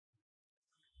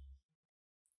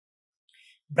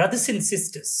Brothers and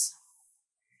sisters,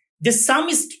 the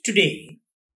psalmist today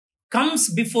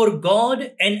comes before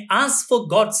God and asks for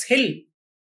God's help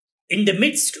in the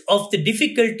midst of the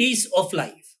difficulties of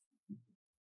life.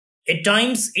 At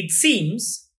times it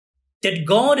seems that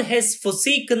God has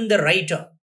forsaken the writer,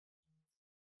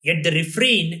 yet the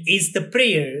refrain is the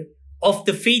prayer of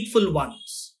the faithful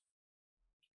ones.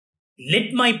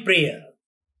 Let my prayer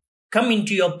come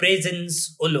into your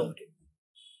presence, O Lord.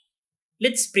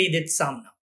 Let's pray that psalm now.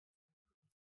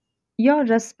 Your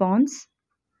response: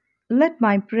 let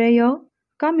my prayer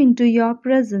come into your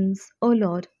presence, O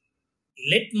Lord.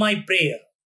 Let my prayer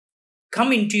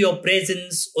come into your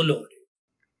presence, O Lord.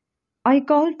 I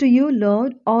call to you,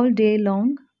 Lord, all day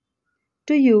long.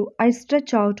 To you I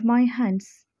stretch out my hands.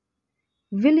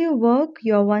 Will you work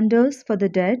your wonders for the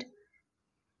dead?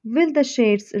 Will the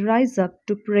shades rise up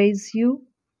to praise you?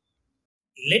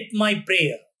 Let my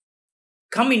prayer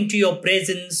come into your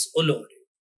presence, O Lord.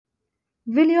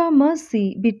 Will your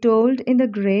mercy be told in the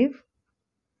grave,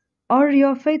 or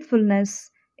your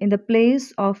faithfulness in the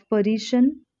place of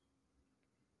perdition?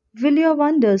 Will your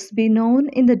wonders be known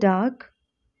in the dark,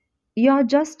 your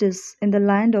justice in the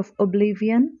land of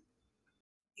oblivion?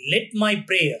 Let my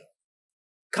prayer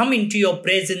come into your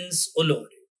presence, O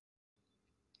Lord.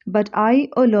 But I,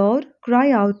 O Lord,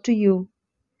 cry out to you.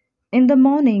 In the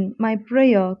morning my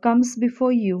prayer comes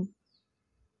before you.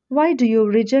 Why do you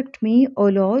reject me, O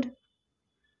Lord?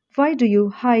 Why do you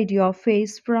hide your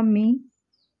face from me?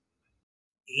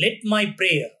 Let my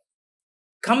prayer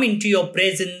come into your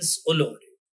presence, O Lord.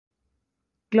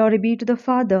 Glory be to the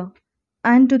Father,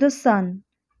 and to the Son,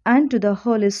 and to the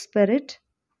Holy Spirit,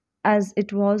 as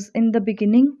it was in the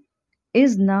beginning,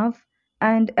 is now,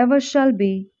 and ever shall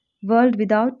be, world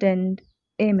without end.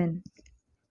 Amen.